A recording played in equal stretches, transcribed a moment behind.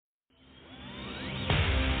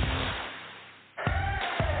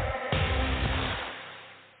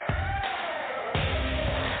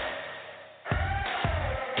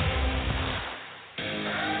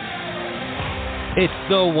It's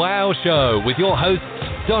The Wow Show with your hosts,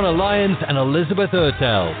 Donna Lyons and Elizabeth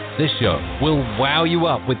Ertel. This show will wow you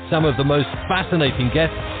up with some of the most fascinating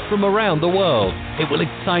guests from around the world. It will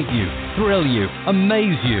excite you, thrill you,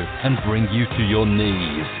 amaze you, and bring you to your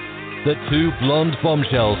knees. The two blonde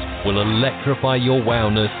bombshells will electrify your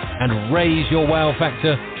wowness and raise your wow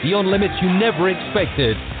factor beyond limits you never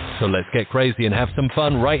expected. So let's get crazy and have some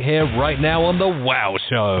fun right here, right now on The Wow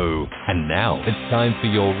Show. And now it's time for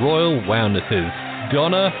your royal wownesses,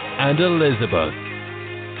 Donna and Elizabeth.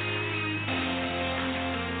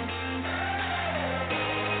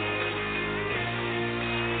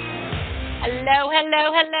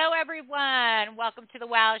 Hello, everyone. Welcome to The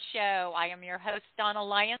Wow Show. I am your host, Donna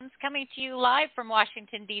Lyons, coming to you live from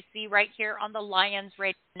Washington, D.C., right here on the Lyons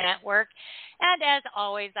Radio Network. And as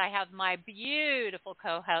always, I have my beautiful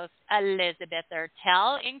co-host, Elizabeth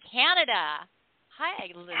Ertel in Canada. Hi,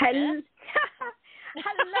 Elizabeth.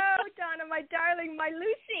 Hello, Donna, my darling, my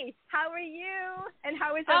Lucy. How are you? And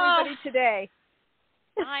how is everybody today?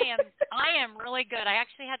 I am really good. I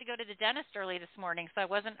actually had to go to the dentist early this morning, so I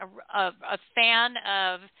wasn't a fan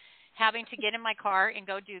of having to get in my car and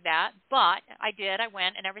go do that. But I did. I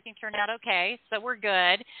went, and everything turned out okay, so we're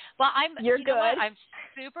good. But You're good. I'm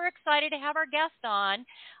super excited to have our guest on.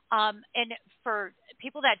 And for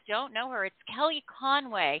people that don't know her, it's Kelly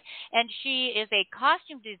Conway, and she is a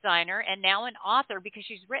costume designer and now an author because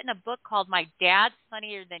she's written a book called My Dad's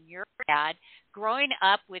Funnier Than Your Dad, Growing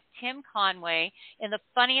Up with Tim Conway in the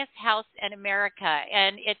Funniest House in America.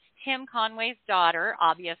 And it's Tim Conway's daughter,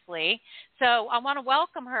 obviously. So I want to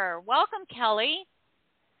welcome her. Welcome, Kelly.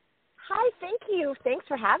 Hi, thank you. Thanks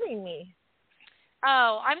for having me.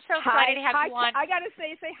 Oh, I'm so excited to have you on. I got to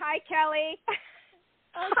say hi, Kelly.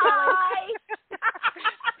 Oh, hi.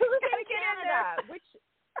 Who's going to get in there? Which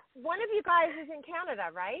one of you guys is in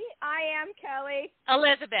Canada, right? I am Kelly.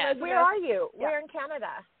 Elizabeth. Where are you? Yeah. Where in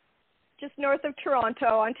Canada? Just north of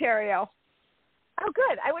Toronto, Ontario. Oh,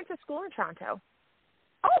 good. I went to school in Toronto.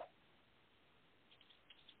 Oh,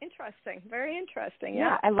 interesting. Very interesting.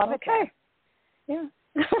 Yeah, I love it there. Yeah.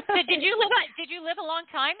 Did you live a long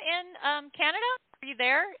time in Canada? Were you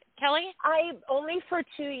there, Kelly? I only for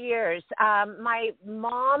 2 years. My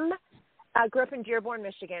mom grew up in Dearborn,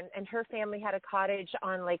 Michigan, and her family had a cottage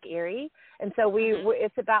on Lake Erie, and so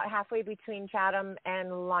it's about halfway between Chatham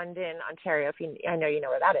and London, Ontario. I know you know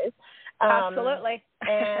where that is. Absolutely.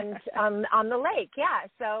 And on the lake, yeah.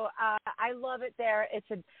 So I love it there.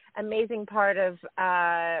 It's an amazing part of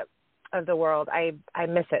the world. I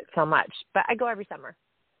miss it so much, but I go every summer.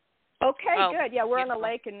 Okay, good. Yeah, we're on a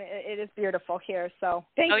lake, and it is beautiful here. So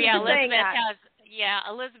thank you for saying that.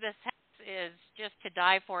 Elizabeth's house is just to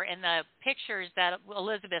die for, and the pictures that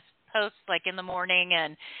Elizabeth posts, like in the morning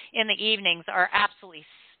and in the evenings, are absolutely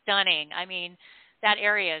stunning. I mean, that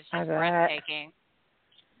area is just breathtaking.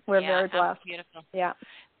 We're very blessed. Beautiful. Yeah.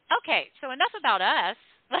 Okay, so enough about us.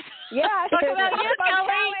 Let's talk about you,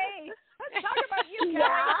 Kelly. Let's talk about you, Kelly.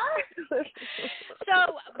 Yeah.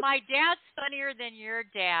 So, My Dad's Funnier Than Your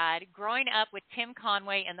Dad, Growing Up with Tim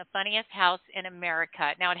Conway in the Funniest House in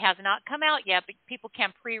America. Now, it has not come out yet, but people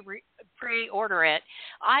can pre-order it.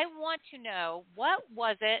 I want to know, what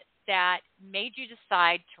was it that made you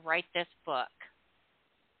decide to write this book?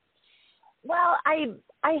 Well, I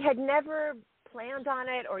had never planned on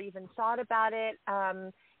it or even thought about it.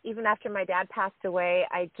 Even after my dad passed away,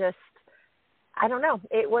 I don't know.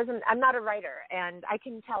 I'm not a writer, and I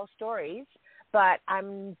can tell stories, but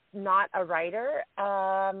I'm not a writer.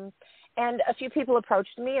 And a few people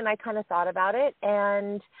approached me, and I kind of thought about it.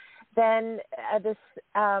 And then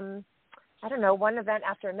one event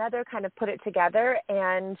after another kind of put it together.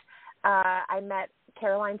 And I met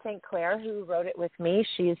Caroline St. Clair, who wrote it with me.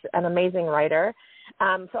 She's an amazing writer.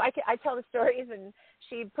 So I tell the stories, and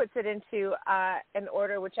she puts it into an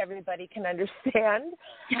order which everybody can understand.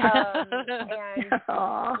 And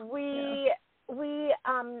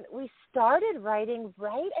we started writing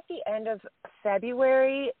right at the end of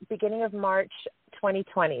February, beginning of March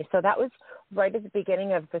 2020. So that was right at the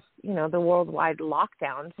beginning of this, the worldwide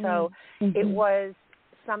lockdown. So it was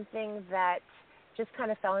something that just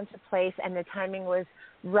kind of fell into place, and the timing was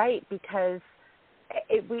right because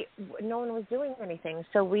no one was doing anything.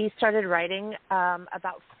 So we started writing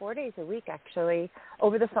about 4 days a week, actually,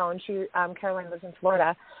 over the phone. Caroline lives in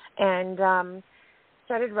Florida, and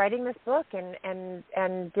started writing this book and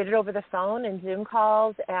did it over the phone and Zoom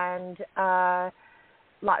calls and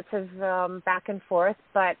lots of back and forth.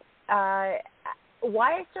 But why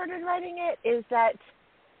I started writing it is that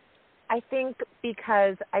I think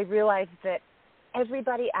because I realized that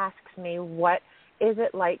everybody asks me, what was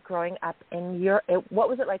it like growing up in your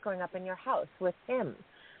house with him,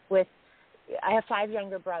 with I have 5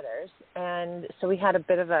 younger brothers, and so we had a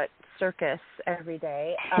bit of a circus every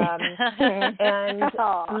day. And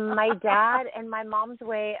my dad and my mom's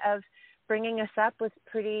way of bringing us up was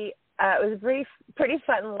pretty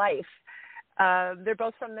fun life. They're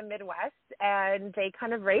both from the Midwest, and they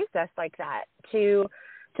kind of raised us like that, to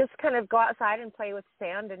just kind of go outside and play with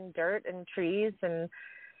sand and dirt and trees and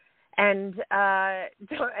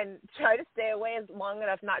try to stay away as long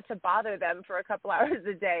enough not to bother them for a couple hours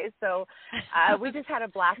a day. So we just had a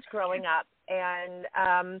blast growing up, and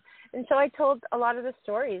so I told a lot of the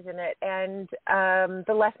stories in it, and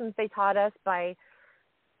the lessons they taught us by,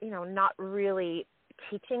 not really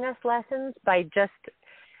teaching us lessons, by just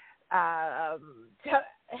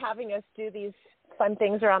having us do these fun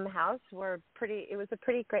things around the house it was a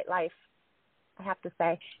pretty great life, I have to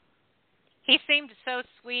say. He seemed so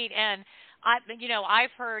sweet, and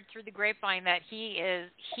I've heard through the grapevine that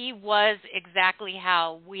he was exactly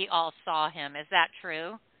how we all saw him. Is that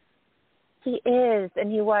true? He is,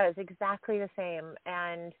 and he was exactly the same.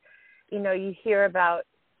 And you hear about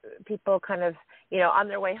people kind of on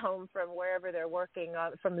their way home from wherever they're working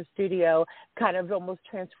from the studio, kind of almost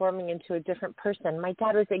transforming into a different person. My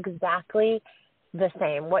dad was exactly the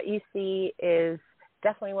same. What you see is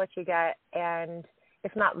definitely what you get, and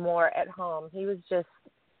if not more, at home. He was just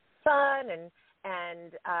fun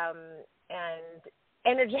and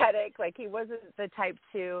energetic. Like, he wasn't the type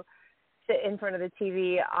to sit in front of the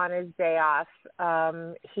TV on his day off.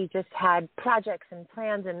 He just had projects and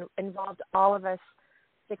plans and involved all of us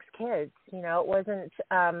 6 kids. It wasn't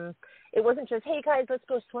just, hey guys, let's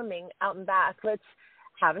go swimming out and back. Let's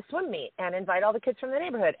have a swim meet and invite all the kids from the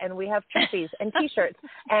neighborhood, and we have trophies and T-shirts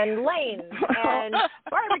and lanes and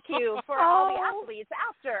barbecue for all the athletes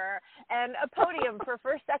after, and a podium for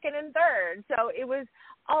first, second, and third. So it was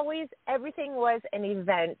always, everything was an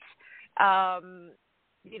event.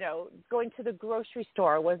 Going to the grocery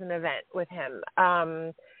store was an event with him.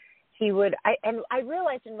 I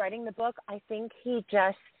realized in writing the book, I think he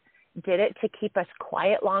just did it to keep us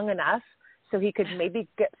quiet long enough so he could maybe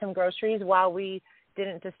get some groceries while we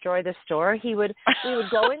didn't destroy the store. We would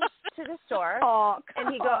go into the store and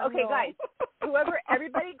he'd go, okay, guys,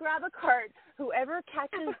 everybody grab a cart. Whoever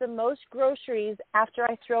catches the most groceries after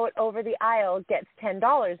I throw it over the aisle gets $10.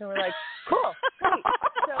 And we're like, cool, great.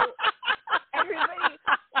 So everybody,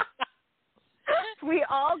 we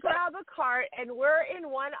all grab a cart, and we're in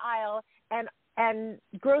one aisle, and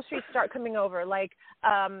groceries start coming over, like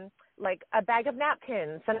a bag of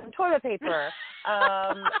napkins, some toilet paper.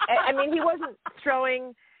 I mean, he wasn't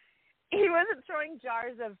throwing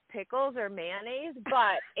jars of pickles or mayonnaise,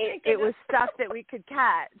 but it was stuff that we could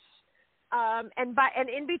catch. And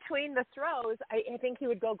in between the throws, I think he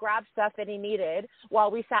would go grab stuff that he needed while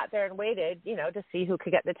we sat there and waited, to see who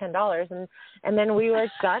could get the $10. And then we were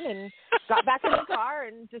done and got back in the car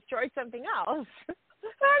and destroyed something else. That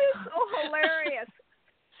is so hilarious.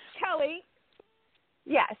 Kelly.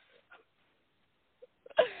 Yes.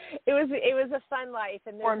 It was a fun life,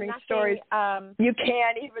 and there's nothing, stories. You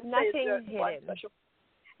can't even nothing hidden.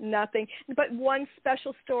 Nothing. But one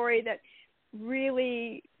special story that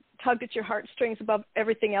really tugged at your heartstrings above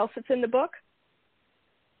everything else that's in the book?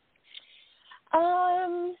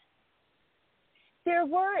 There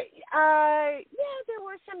were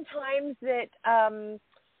some times that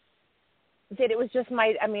it was just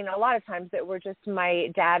a lot of times that were just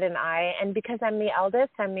my dad and I, and because I'm the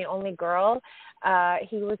eldest, I'm the only girl,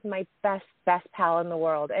 he was my best pal in the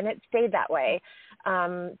world, and it stayed that way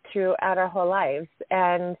throughout our whole lives.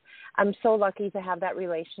 And I'm so lucky to have that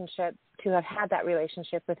relationship,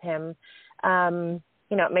 with him.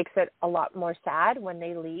 It makes it a lot more sad when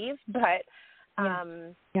they leave, but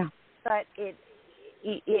but it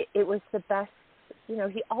was the best.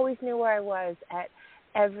 He always knew where I was at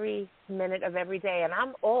every minute of every day, and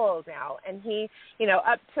I'm old now, and he,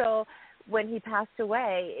 up till when he passed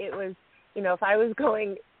away, it was, if I was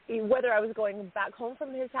going, whether I was going back home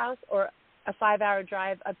from his house or a 5-hour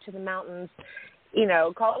drive up to the mountains,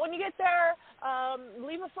 call it when you get there,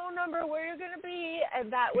 leave a phone number where you're going to be,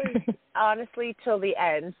 and that was honestly till the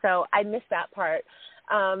end. So I missed that part.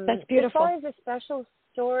 That's beautiful. As far as a special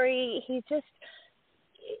story, he just,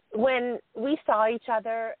 when we saw each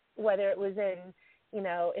other, whether it was in,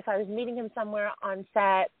 if I was meeting him somewhere on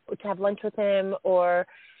set to have lunch with him, or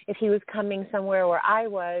if he was coming somewhere where I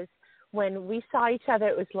was, when we saw each other,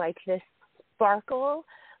 it was like this sparkle,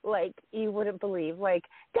 like you wouldn't believe, like,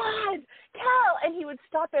 Dad, Cal, and he would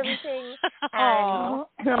stop everything. And,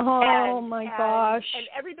 my gosh. And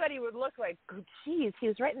everybody would look like, oh, geez, he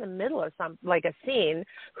was right in the middle of a scene.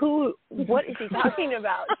 What is he talking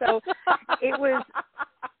about? So it was,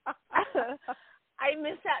 I I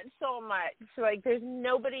miss that so much. So, like, there's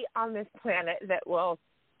nobody on this planet that will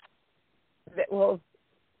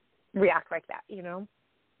react like that, you know?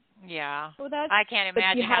 Yeah. Well, that's, I can't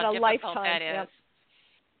imagine how difficult that is. Yep.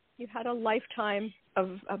 You had a lifetime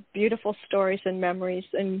of beautiful stories and memories,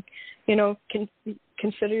 and, you know,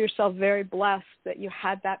 consider yourself very blessed that you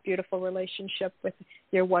had that beautiful relationship with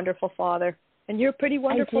your wonderful father. And you're pretty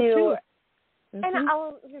wonderful, too. Mm-hmm.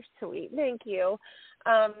 And you're sweet. Thank you.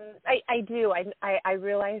 I do. I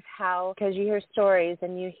realize how, because you hear stories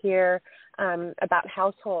and you hear about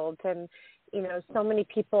households, and, you know, so many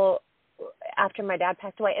people after my dad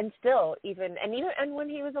passed away, and still even when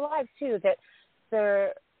he was alive too, that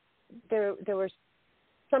there were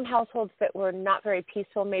some households that were not very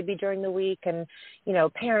peaceful maybe during the week, and, you know,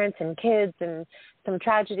 parents and kids, and some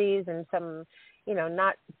tragedies, and some, you know,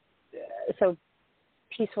 not so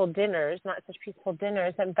peaceful dinners, but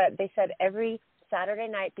they said every Saturday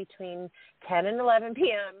night between 10 and 11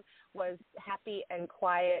 p.m. was happy and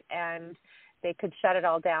quiet, and they could shut it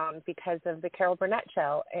all down because of the Carol Burnett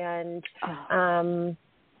show. And,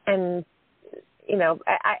 and, you know,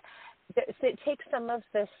 so it takes some of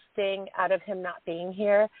the sting out of him not being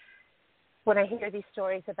here when I hear these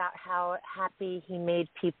stories about how happy he made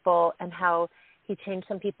people and how he changed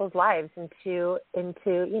some people's lives into,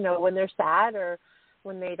 you know, when they're sad or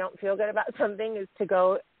when they don't feel good about something, is to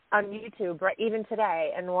go on YouTube, right, even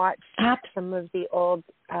today, and watch some of the old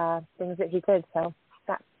things that he did. So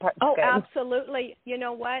that part's good. Absolutely. You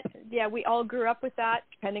know what? Yeah, we all grew up with that,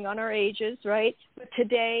 depending on our ages, right? But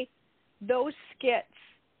today, those skits,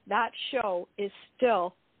 that show is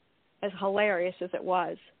still as hilarious as it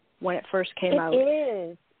was when it first came out.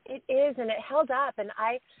 It is, and it held up. And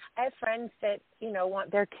I have friends that, you know,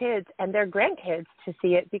 want their kids and their grandkids to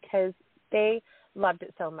see it because they loved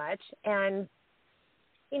it so much. And,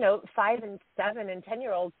 you know, 5 and 7 and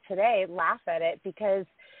 10-year-olds today laugh at it because,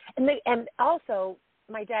 and also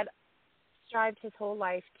my dad strived his whole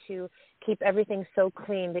life to keep everything so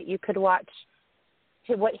clean that you could watch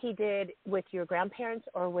what he did with your grandparents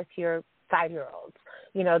or with your 5-year-olds.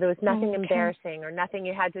 You know, there was nothing embarrassing or nothing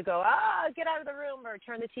you had to go, get out of the room or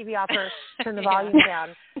turn the TV off or turn the volume down.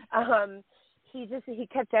 He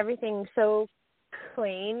kept everything so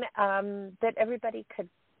clean that everybody could,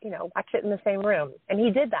 you know, watch it in the same room. And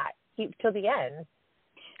he did that till the end.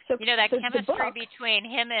 So, you know, that chemistry between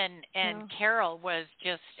him and Carol was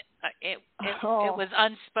just, it was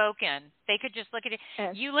unspoken. They could just look at it.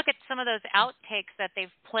 You look at some of those outtakes that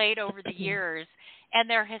they've played over the years, and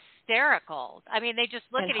they're hysterical. I mean, they just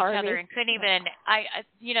look at each other and couldn't even,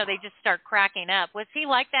 you know, they just start cracking up. Was he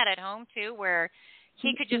like that at home, too, where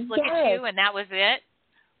he could just look at you and that was it?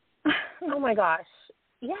 Oh, my gosh.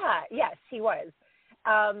 Yeah, yes, he was.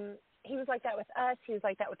 He was like that with us. He was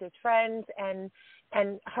like that with his friends, and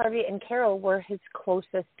Harvey and Carol were his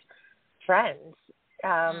closest friends.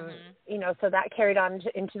 You know, so that carried on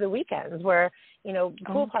into the weekends where, you know,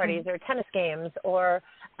 pool parties or tennis games or,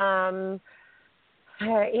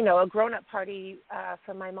 you know, a grown-up party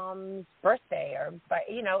for my mom's birthday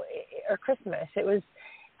you know, or Christmas. It was,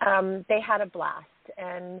 they had a blast.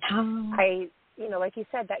 And you know, like you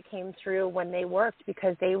said, that came through when they worked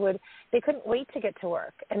because they couldn't wait to get to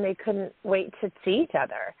work and they couldn't wait to see each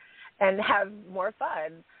other and have more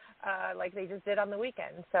fun, like they just did on the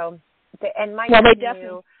weekend. So, my dad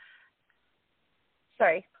knew.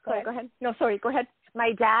 Sorry, go ahead. No, sorry, go ahead.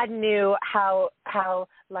 My dad knew how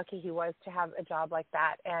lucky he was to have a job like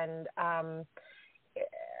that, and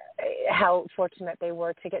how fortunate they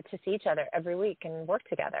were to get to see each other every week and work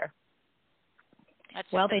together.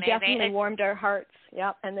 Well, they definitely warmed our hearts.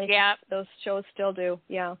 Yep, and those shows still do.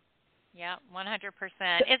 Yeah. Yeah,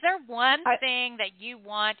 100%. Is there one thing that you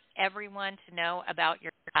want everyone to know about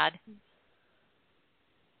your dad?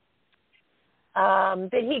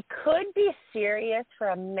 That he could be serious for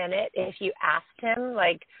a minute if you asked him.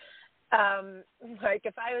 Like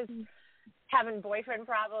if I was having boyfriend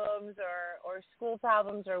problems or school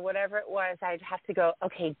problems or whatever it was, I'd have to go,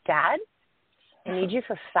 okay, Dad, I need you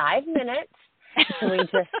for 5 minutes. Can we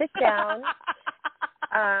just sit down?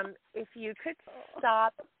 If you could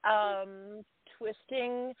stop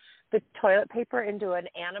twisting the toilet paper into an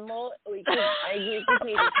animal, I just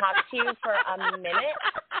need to talk to you for a minute.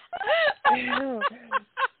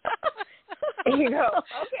 And you go,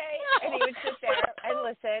 okay. And he would sit there and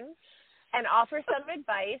listen and offer some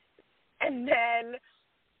advice, and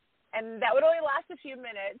that would only last a few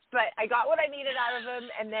minutes, but I got what I needed out of him,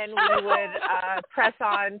 and then we would press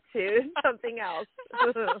on to something else.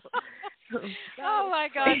 Oh my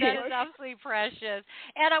God, that is absolutely precious.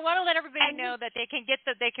 And I want to let everybody know that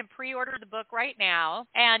they can pre-order the book right now.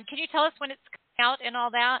 And can you tell us when it's coming out and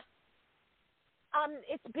all that?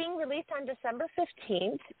 It's being released on December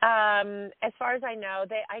 15th. As far as I know,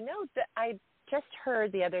 I just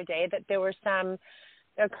heard the other day that there were some,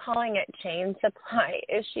 they're calling it chain supply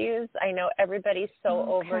issues. I know everybody's so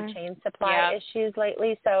over chain supply issues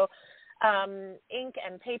lately. So ink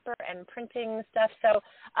and paper and printing stuff. So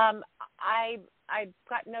I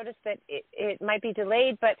got notice that it might be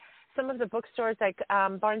delayed, but some of the bookstores like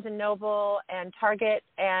Barnes & Noble and Target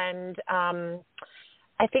and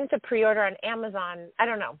I think the pre-order on Amazon, I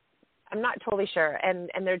don't know. I'm not totally sure.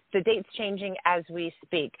 And the date's changing as we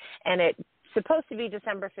speak. And it's supposed to be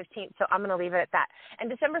December 15th, so I'm going to leave it at that.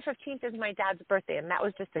 And December 15th is my dad's birthday, and that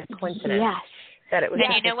was just a coincidence that it was.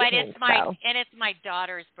 And you know what? It's my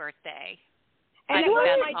daughter's birthday. And it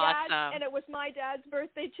was my dad's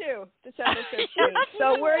birthday too, December 15th.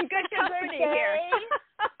 So we're in good company here.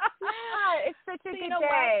 It's such a good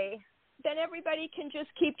day. Then everybody can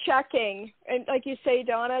just keep checking. And like you say,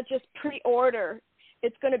 Donna, just pre-order.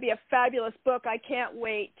 It's going to be a fabulous book. I can't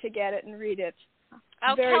wait to get it and read it.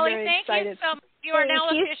 Oh, very, Kelly, very thank excited. You so much. You are now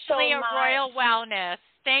officially a Royal Wellness.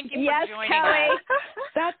 Thank you for joining Kelly. us.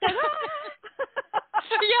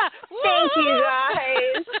 Yeah. Thank you,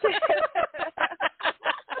 guys.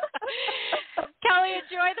 Kelly,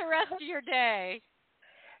 enjoy the rest of your day.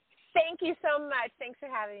 Thank you so much. Thanks for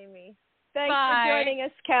having me. Thanks for joining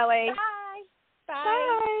us, Kelly. Bye.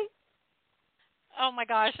 Bye. Oh, my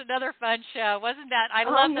gosh, another fun show. Wasn't that? I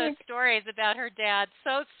love those stories about her dad.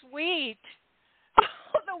 So sweet.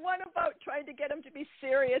 The one about trying to him to be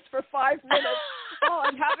serious for 5 minutes.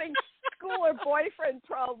 And having school or boyfriend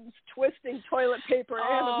problems twisting toilet paper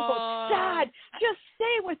and Dad, just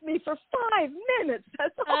stay with me for 5 minutes.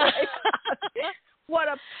 That's all I got. What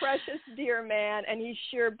a precious, dear man, and he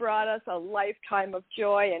sure brought us a lifetime of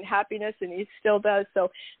joy and happiness, and he still does. So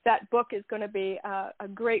that book is going to be a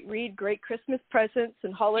great read, great Christmas presents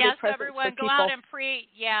and holiday presents for people. Yes, everyone, go out and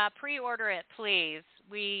pre-order it, please.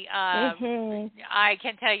 I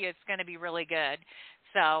can tell you it's going to be really good.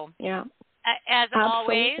 So, as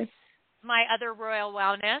always, my other Royal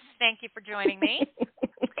Wellness, thank you for joining me.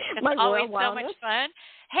 It's always so much fun.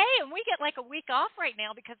 Hey, and we get like a week off right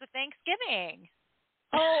now because of Thanksgiving.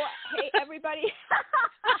 Oh, hey, everybody.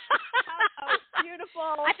 How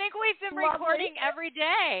beautiful. I think we've been recording every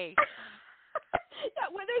day.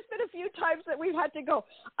 Well, there's been a few times that we've had to go,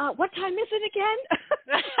 what time is it again?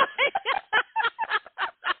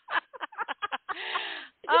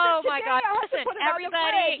 Oh, my God. Listen,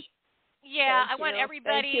 everybody. Yeah, I want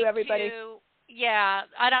everybody to. Yeah.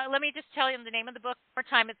 Let me just tell you the name of the book one more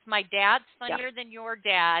time. It's My Dad's Funnier Than Your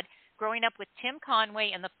Dad. Growing Up with Tim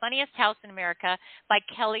Conway in the Funniest House in America by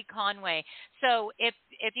Kelly Conway. So if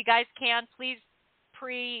you guys can, please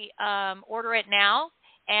pre-order it now.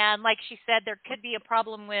 And like she said, there could be a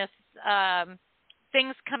problem with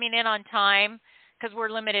things coming in on time because we're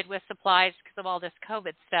limited with supplies because of all this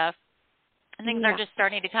COVID stuff. And things are just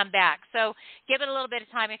starting to come back. So give it a little bit of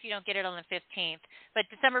time if you don't get it on the 15th. But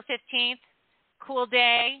December 15th, cool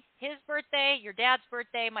day. His birthday, your dad's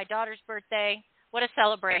birthday, my daughter's birthday. What a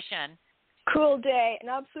celebration. Cool day, an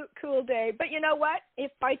absolute cool day. But you know what?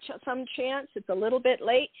 If by some chance it's a little bit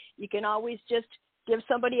late, you can always just give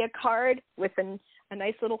somebody a card with a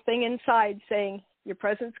nice little thing inside saying, your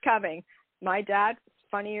present's coming. My dad,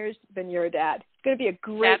 funnier than your dad. It's going to be a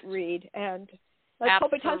great read. And let's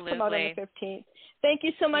hope it does come out on the 15th. Thank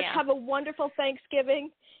you so much. Have a wonderful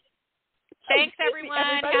Thanksgiving. Thanks,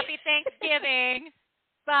 everyone. Happy Thanksgiving.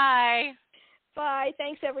 Bye. Bye.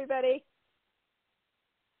 Thanks, everybody.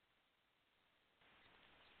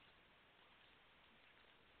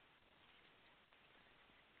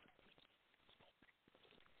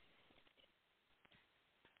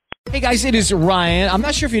 Hey guys, it is Ryan. I'm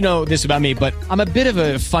not sure if you know this about me, but I'm a bit of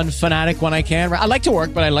a fun fanatic when I can. I like to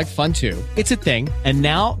work, but I like fun too. It's a thing. And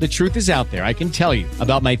now the truth is out there. I can tell you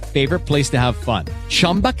about my favorite place to have fun.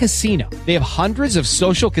 Chumba Casino. They have hundreds of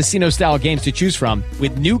social casino style games to choose from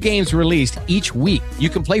with new games released each week. You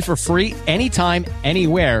can play for free anytime,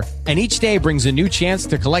 anywhere. And each day brings a new chance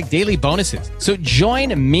to collect daily bonuses. So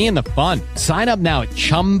join me in the fun. Sign up now at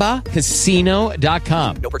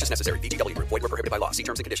ChumbaCasino.com. No purchase necessary. VGW. Void where prohibited by law. See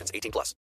terms and conditions. 18+.